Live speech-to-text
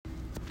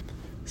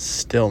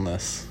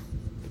Stillness.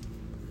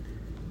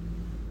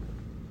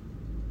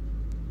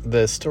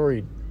 The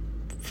story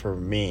for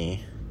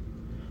me,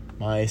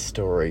 my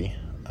story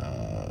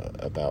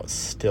about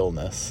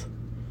stillness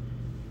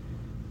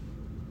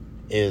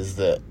is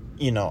that,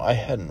 I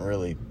hadn't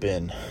really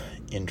been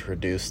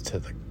introduced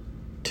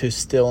to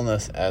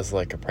stillness as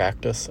like a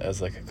practice, as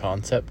like a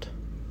concept.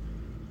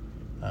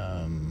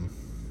 Well,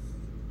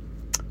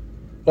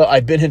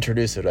 I'd been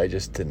introduced to it, I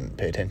just didn't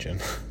pay attention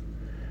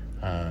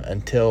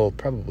until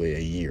probably a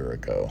year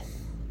ago.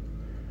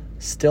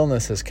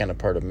 Stillness is kind of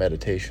part of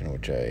meditation,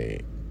 which I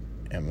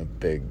am a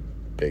big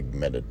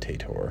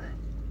meditator.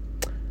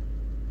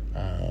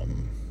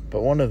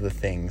 But one of the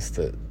things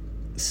that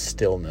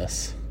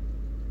stillness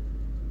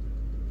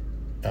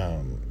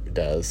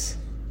does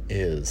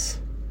is,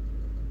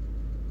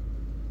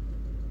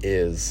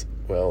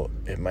 well,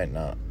 it might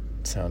not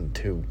sound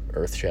too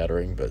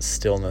earth-shattering, but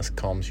stillness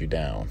calms you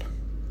down.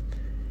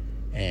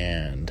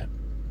 And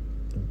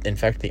in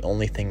fact, the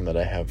only thing that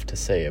I have to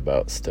say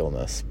about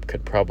stillness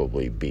could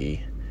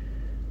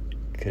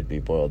be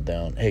boiled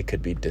down. Hey,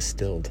 could be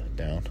distilled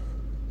down.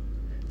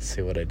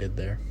 See what I did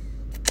there?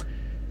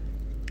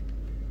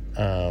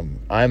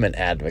 I'm an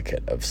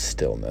advocate of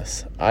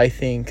stillness. I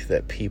think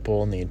that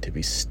people need to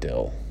be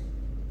still.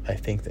 I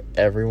think that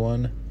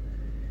everyone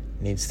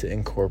needs to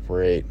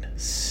incorporate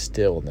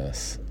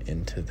stillness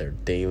into their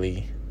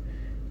daily,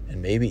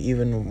 and maybe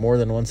even more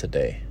than once a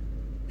day,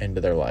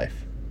 into their life.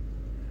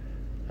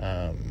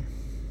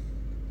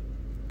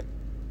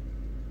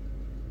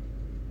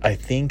 I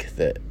think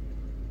that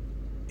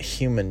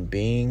human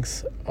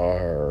beings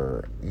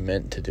are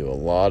meant to do a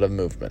lot of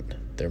movement.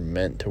 They're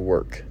meant to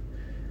work.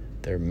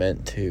 They're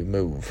meant to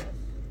move.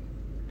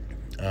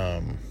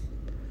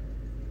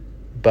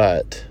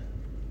 But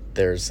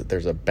there's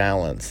a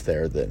balance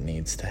there that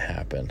needs to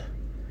happen.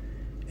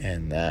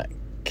 And that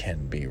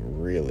can be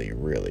really,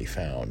 really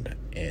found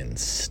in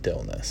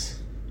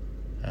stillness.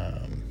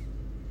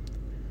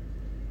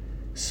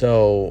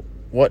 So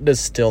what does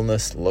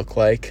stillness look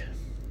like?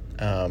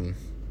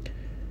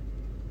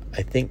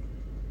 I think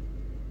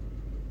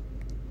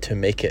to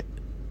make it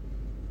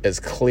as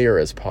clear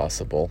as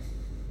possible,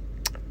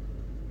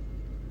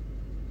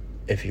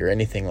 if you're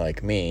anything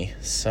like me,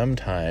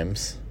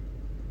 sometimes,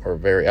 or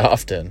very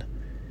often,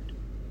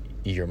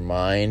 your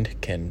mind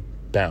can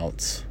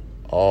bounce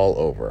all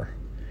over.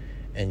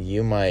 And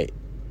you might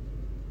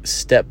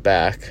step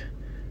back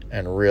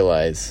and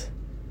realize,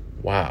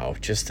 wow,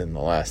 just in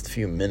the last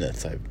few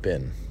minutes I've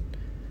been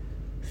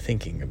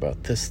thinking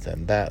about this,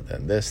 then that,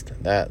 then this,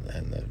 then that,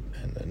 and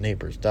the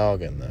neighbor's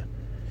dog, and the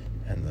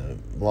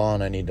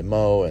lawn I need to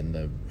mow, and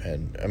I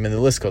mean the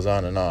list goes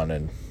on, and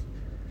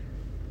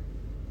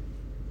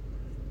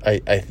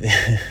I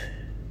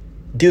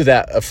do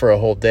that for a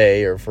whole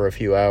day or for a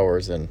few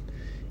hours, and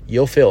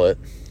you'll feel it.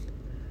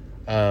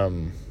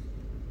 And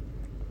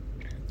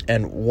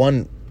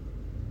one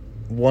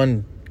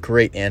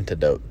great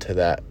antidote to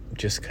that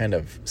just kind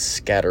of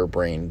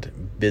scatterbrained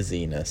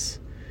busyness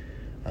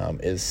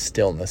is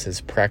stillness,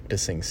 is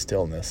practicing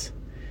stillness.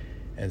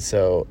 And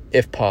so,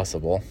 if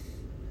possible,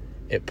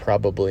 it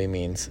probably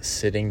means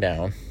sitting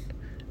down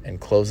and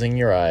closing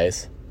your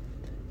eyes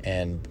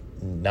and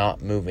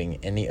not moving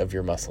any of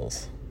your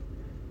muscles.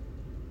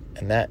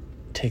 And that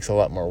takes a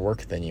lot more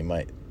work than you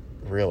might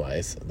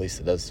realize, at least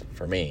it does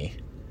for me.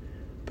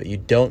 But you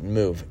don't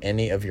move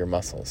any of your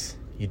muscles.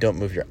 You don't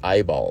move your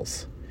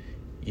eyeballs.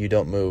 You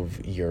don't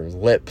move your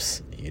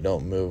lips. You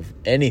don't move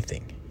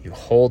anything. You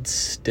hold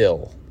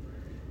still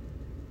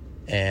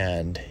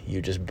and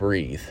you just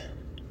breathe,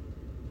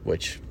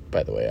 which,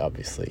 by the way,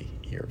 obviously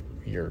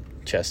your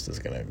chest is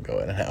going to go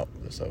in and out,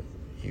 so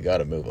you got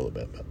to move a little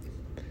bit, but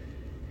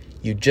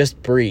you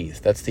just breathe.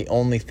 That's the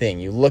only thing.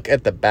 You look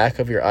at the back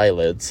of your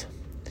eyelids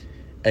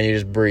and you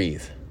just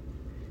breathe.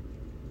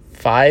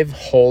 5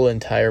 whole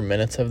entire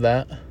minutes of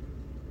that,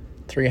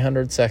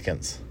 300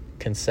 seconds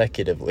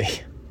consecutively,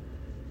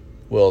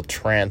 will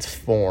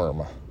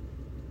transform,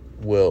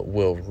 will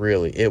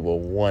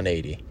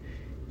 180.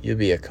 You'll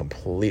be a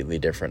completely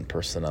different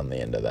person on the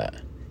end of that.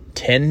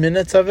 10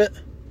 minutes of it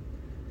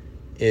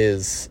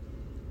is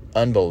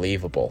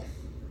unbelievable.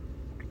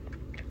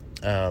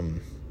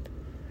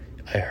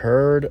 I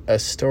heard a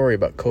story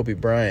about Kobe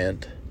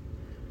Bryant,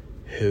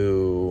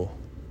 who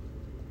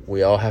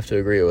we all have to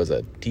agree was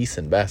a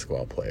decent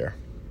basketball player,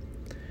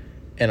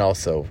 and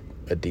also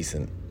a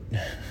decent,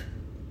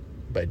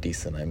 by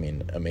decent I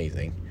mean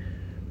amazing,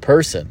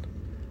 person.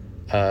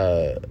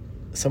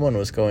 Someone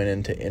was going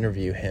in to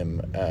interview him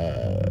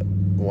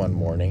one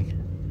morning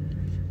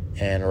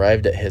and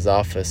arrived at his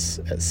office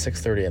at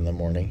 6:30 in the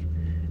morning,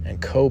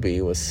 and Kobe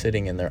was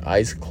sitting in there,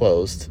 eyes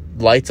closed,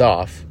 lights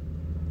off,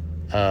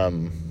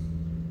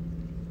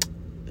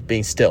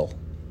 being still.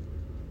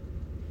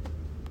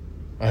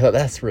 I thought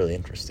that's really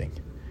interesting.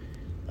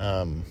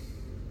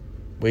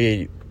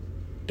 We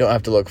don't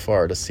have to look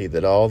far to see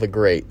that all the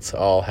greats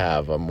all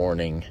have a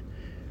morning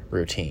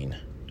routine.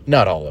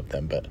 Not all of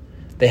them, but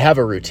they have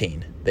a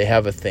routine. They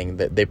have a thing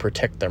that they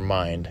protect their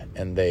mind,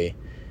 and they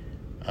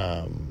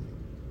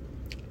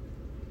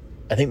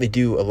I think they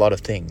do a lot of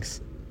things,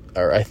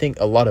 or I think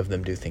a lot of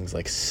them do things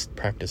like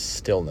practice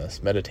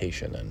stillness,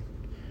 meditation, and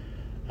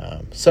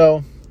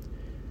so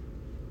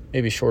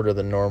maybe shorter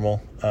than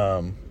normal.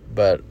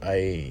 But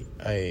I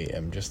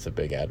am just a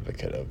big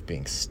advocate of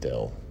being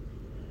still,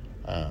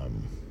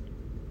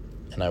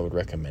 and I would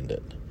recommend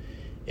it.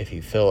 If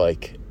you feel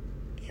like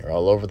you're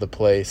all over the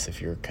place,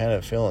 if you're kind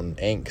of feeling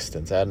angst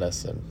and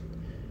sadness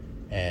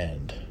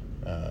and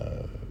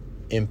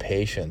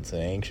impatience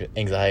and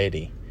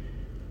anxiety,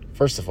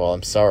 first of all,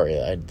 I'm sorry.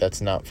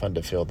 That's not fun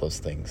to feel those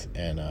things,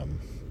 and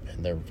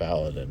they're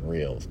valid and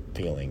real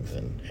feelings,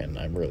 and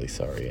I'm really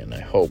sorry. And I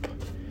hope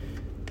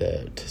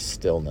that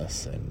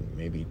stillness and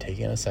maybe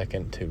taking a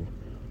second to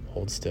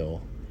hold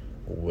still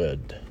will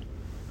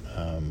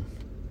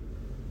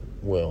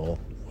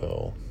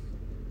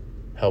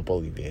help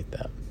alleviate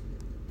that.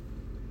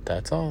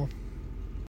 That's all.